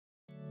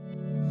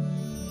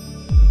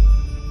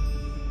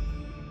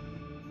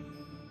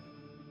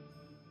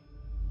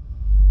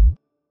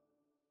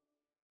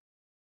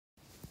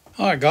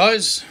Hi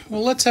guys,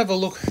 well let's have a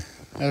look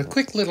at a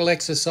quick little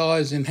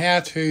exercise in how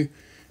to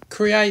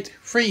create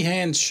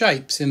freehand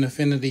shapes in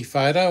Affinity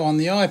Photo on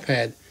the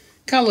iPad.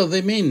 Colour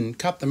them in,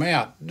 cut them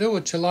out, do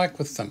what you like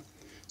with them.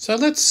 So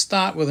let's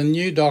start with a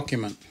new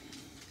document.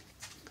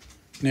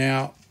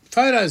 Now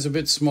photo's a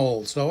bit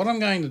small, so what I'm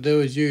going to do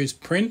is use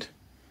print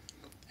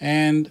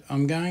and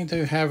I'm going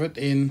to have it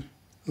in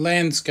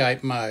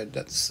landscape mode.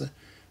 That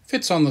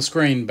fits on the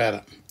screen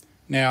better.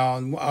 Now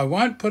I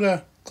won't put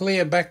a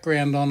clear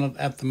background on it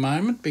at the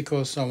moment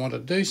because I want to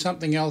do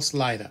something else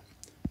later.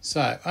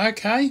 So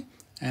okay,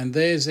 and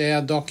there's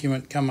our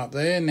document come up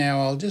there.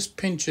 Now I'll just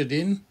pinch it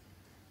in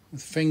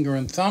with finger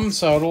and thumb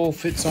so it all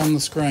fits on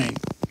the screen.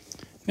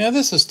 Now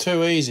this is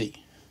too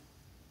easy.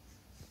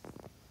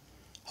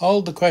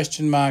 Hold the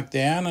question mark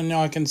down and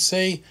I can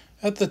see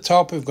at the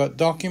top we've got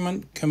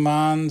document,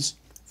 commands,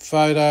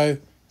 photo,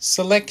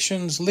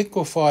 selections,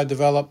 liquify,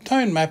 develop,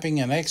 tone mapping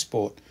and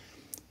export.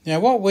 Now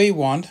what we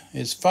want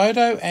is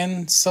photo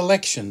and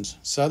selections.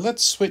 So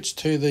let's switch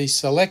to the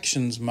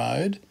selections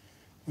mode,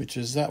 which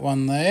is that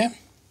one there.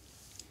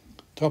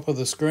 Top of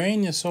the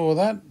screen, you saw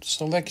that,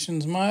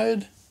 selections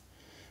mode.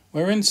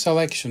 We're in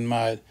selection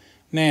mode.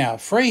 Now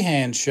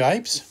freehand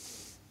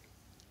shapes,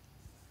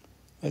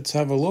 let's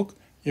have a look.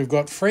 You've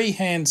got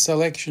freehand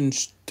selection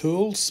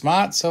tools,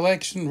 smart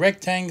selection,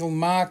 rectangle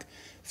mark,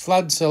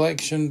 flood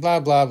selection, blah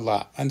blah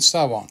blah, and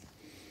so on.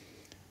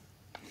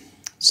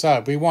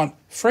 So we want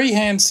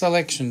freehand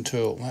selection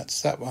tool,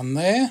 that's that one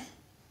there.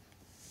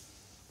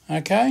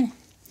 Okay,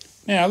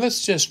 now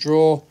let's just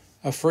draw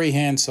a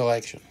freehand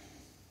selection.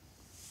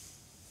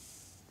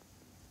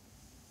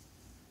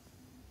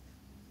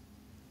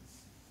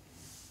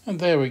 And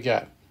there we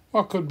go.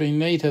 What could be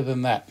neater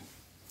than that?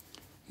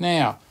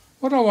 Now,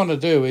 what I want to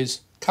do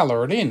is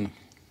colour it in.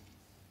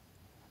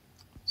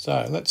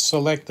 So let's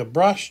select a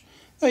brush.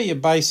 They're your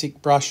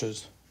basic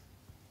brushes.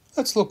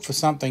 Let's look for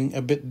something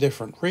a bit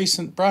different.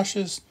 Recent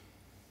brushes,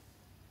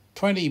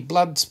 20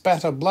 blood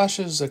spatter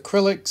blushes,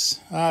 acrylics,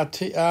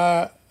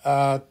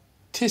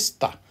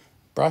 artista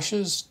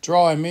brushes,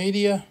 dry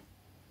media.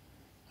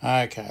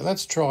 Okay,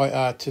 let's try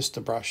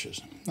artista brushes.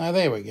 Now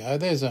there we go.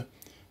 There's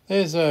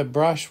a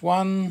brush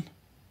 1,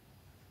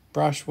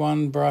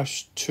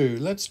 brush 2.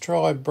 Let's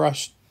try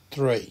brush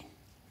 3.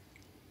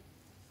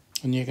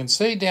 And you can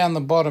see down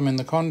the bottom in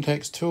the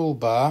context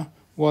toolbar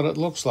what it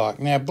looks like.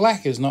 Now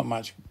black is not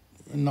much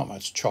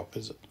chop,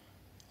 is it?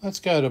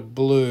 Let's go to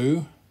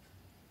blue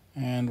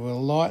and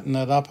we'll lighten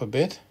it up a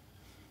bit.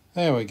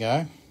 There we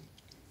go.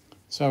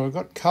 So we've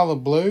got colour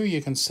blue,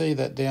 you can see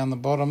that down the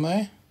bottom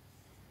there.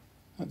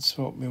 That's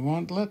what we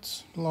want.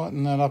 Let's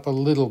lighten that up a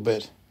little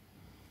bit.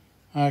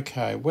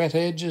 Okay, wet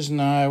edges,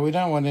 no, we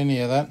don't want any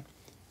of that.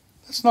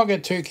 Let's not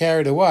get too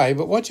carried away,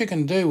 but what you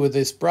can do with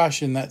this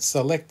brush in that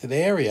selected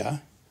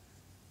area,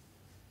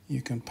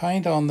 you can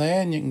paint on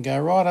there and you can go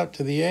right up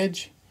to the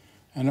edge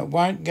and it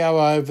won't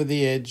go over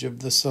the edge of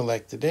the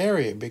selected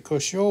area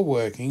because you're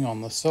working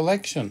on the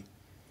selection.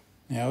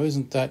 Now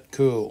isn't that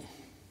cool?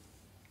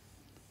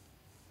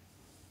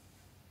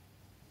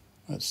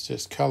 Let's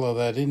just colour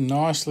that in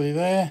nicely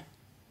there.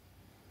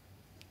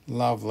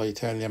 Lovely,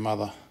 tell your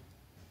mother.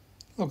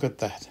 Look at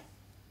that.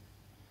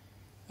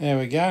 There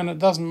we go, and it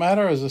doesn't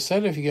matter, as I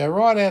said, if you go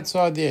right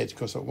outside the edge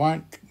because it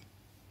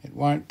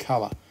won't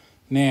colour.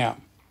 Now,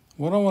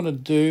 what I want to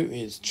do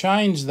is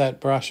change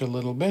that brush a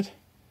little bit.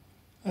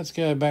 Let's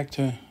go back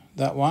to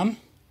that one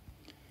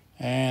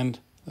and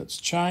let's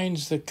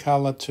change the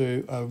colour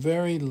to a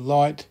very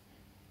light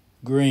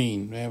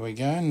green. There we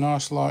go,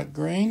 nice light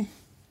green.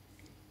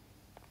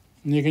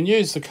 And you can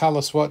use the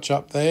colour swatch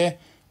up there,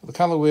 the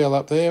colour wheel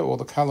up there, or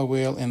the colour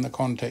wheel in the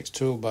context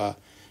toolbar.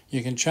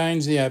 You can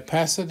change the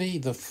opacity,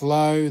 the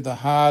flow, the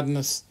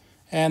hardness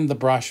and the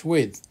brush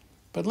width.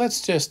 But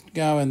let's just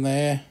go in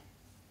there,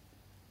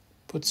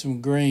 put some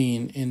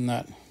green in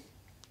that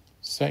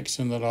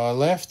section that I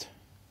left.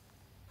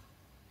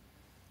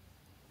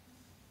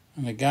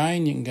 And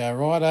again, you can go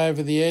right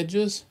over the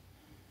edges.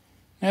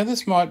 Now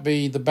this might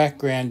be the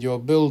background you're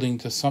building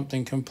to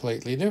something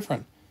completely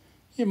different.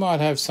 You might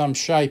have some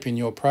shape in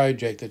your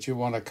project that you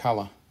want to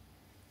colour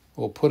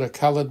or put a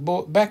coloured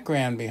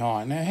background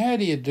behind. Now how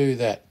do you do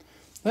that?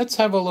 Let's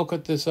have a look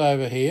at this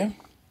over here.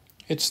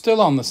 It's still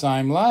on the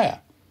same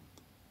layer,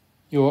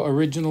 your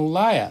original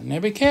layer. Now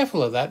be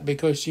careful of that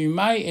because you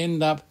may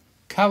end up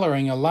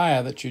colouring a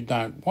layer that you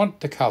don't want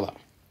to colour.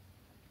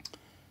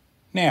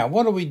 Now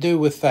what do we do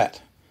with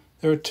that?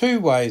 There are two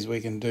ways we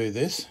can do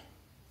this.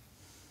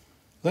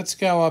 Let's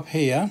go up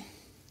here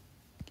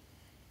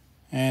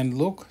and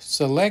look,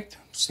 select,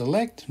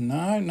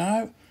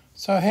 no.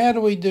 So how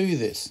do we do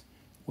this?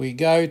 We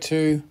go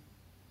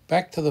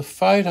back to the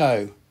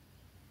photo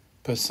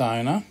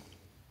persona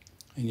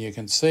and you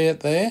can see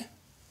it there.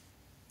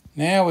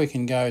 Now we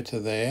can go to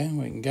there,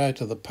 we can go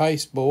to the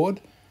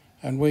pasteboard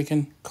and we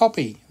can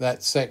copy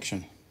that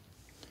section.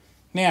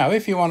 Now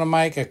if you want to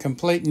make a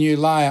complete new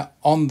layer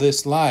on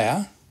this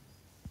layer,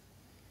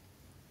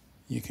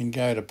 you can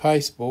go to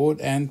pasteboard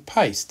and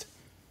paste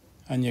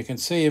and you can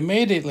see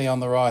immediately on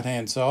the right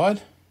hand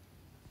side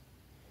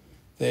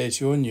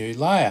there's your new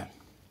layer.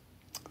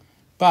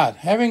 But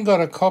having got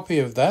a copy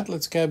of that,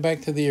 let's go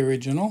back to the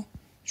original.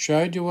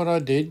 Showed you what I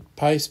did,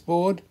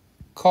 pasteboard,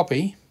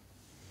 copy.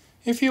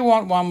 If you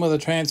want one with a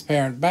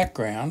transparent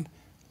background,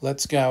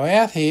 let's go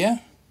out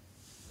here.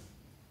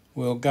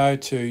 We'll go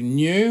to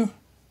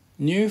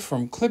new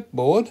from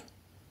clipboard,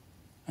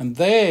 and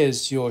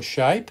there's your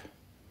shape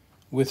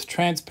with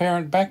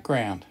transparent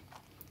background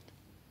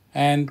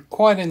and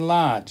quite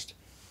enlarged.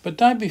 But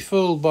don't be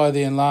fooled by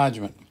the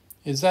enlargement.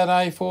 Is that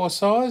A4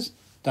 size?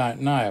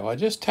 Don't know. I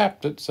just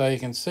tapped it so you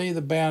can see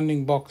the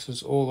bounding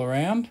boxes all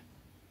around,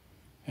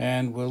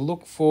 and we'll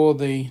look for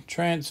the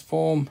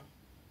transform.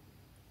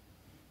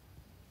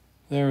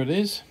 There it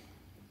is,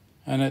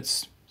 and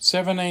it's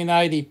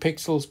 1780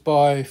 pixels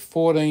by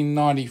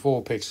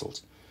 1494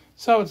 pixels.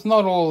 So it's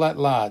not all that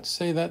large.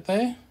 See that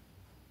there?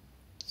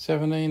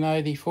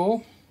 1784?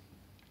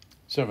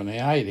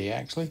 1780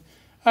 actually.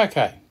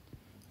 Okay,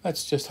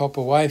 let's just hop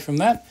away from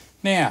that.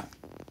 Now,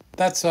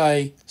 that's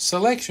a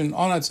selection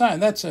on its own.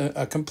 That's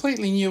a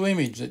completely new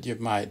image that you've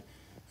made.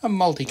 A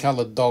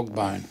multicoloured dog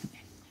bone.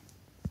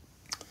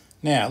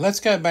 Now, let's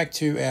go back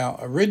to our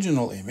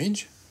original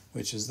image,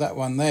 which is that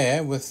one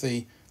there with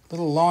the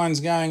little lines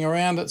going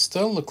around it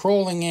still, the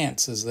crawling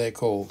ants as they're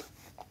called.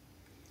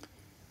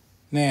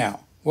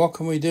 Now, what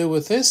can we do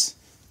with this?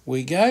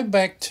 We go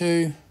back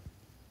to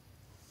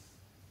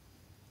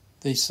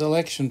the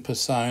selection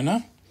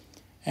persona,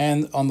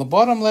 and on the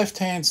bottom left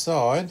hand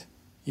side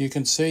you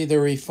can see the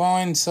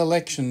refine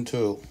selection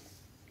tool.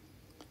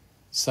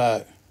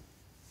 So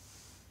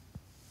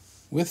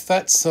with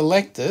that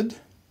selected,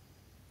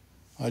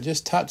 I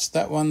just touched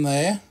that one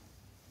there,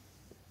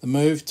 the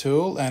move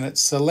tool, and it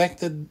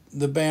selected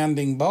the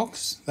bounding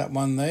box, that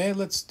one there.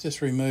 Let's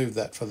just remove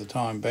that for the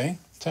time being.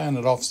 Turn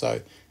it off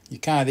so you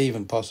can't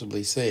even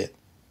possibly see it.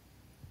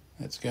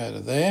 Let's go to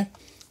there.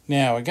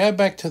 Now I go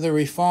back to the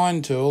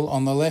refine tool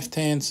on the left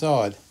hand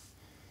side,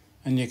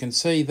 and you can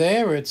see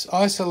there it's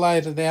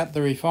isolated out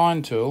the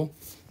refine tool.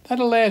 That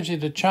allows you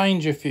to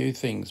change a few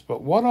things,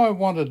 but what I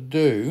want to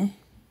do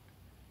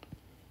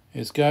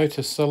is go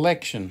to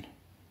selection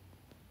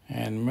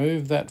and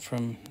move that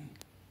from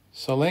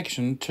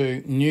selection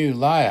to new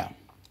layer.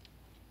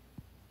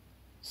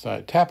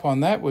 So tap on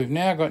that. We've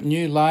now got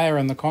new layer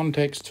in the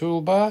context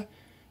toolbar,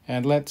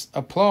 and let's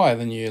apply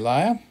the new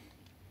layer,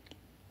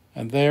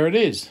 and there it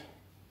is.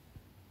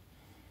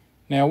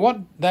 Now what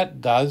that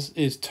does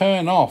is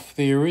turn off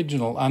the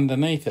original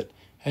underneath it,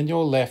 and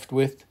you're left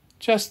with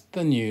just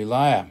the new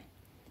layer.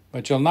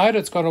 But you'll note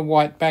it's got a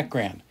white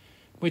background,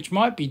 which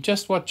might be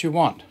just what you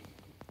want,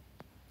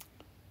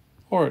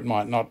 or it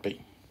might not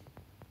be.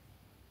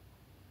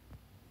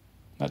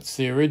 That's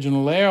the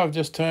original layer I've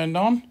just turned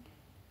on.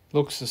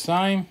 Looks the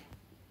same.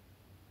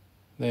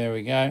 There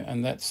we go,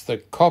 and that's the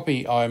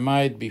copy I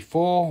made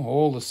before,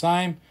 all the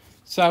same.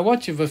 So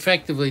what you've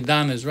effectively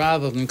done is,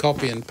 rather than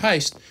copy and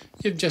paste,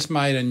 you've just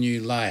made a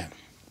new layer.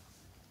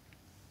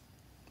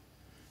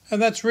 And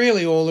that's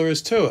really all there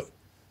is to it.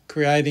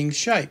 Creating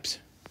shapes.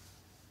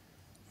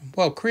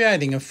 Well,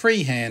 creating a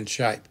freehand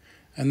shape,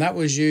 and that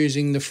was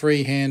using the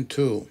freehand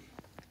tool.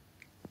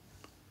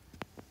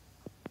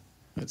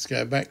 Let's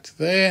go back to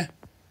there.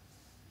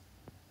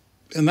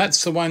 And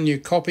that's the one you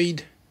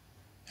copied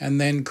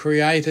and then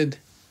created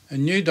a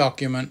new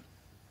document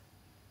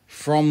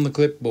from the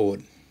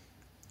clipboard.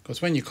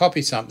 Because when you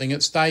copy something,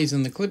 it stays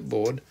in the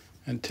clipboard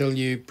until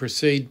you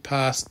proceed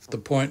past the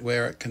point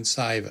where it can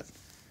save it.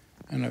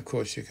 And of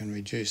course you can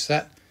reduce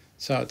that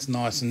so it's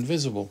nice and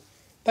visible.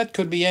 That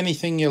could be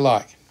anything you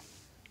like.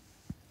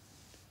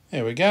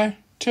 There we go.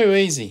 Too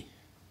easy.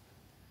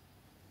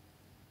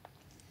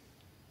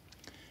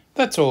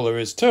 That's all there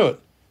is to it.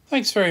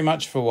 Thanks very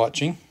much for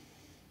watching.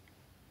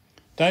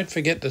 Don't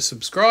forget to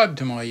subscribe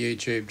to my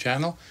YouTube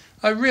channel.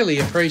 I really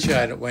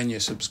appreciate it when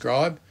you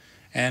subscribe.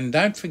 And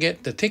don't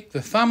forget to tick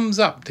the thumbs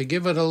up to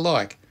give it a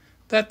like.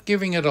 That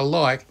giving it a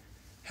like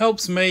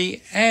helps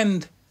me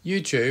and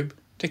YouTube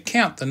to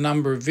count the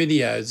number of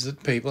videos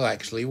that people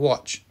actually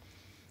watch.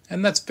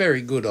 And that's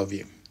very good of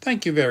you.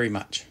 Thank you very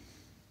much.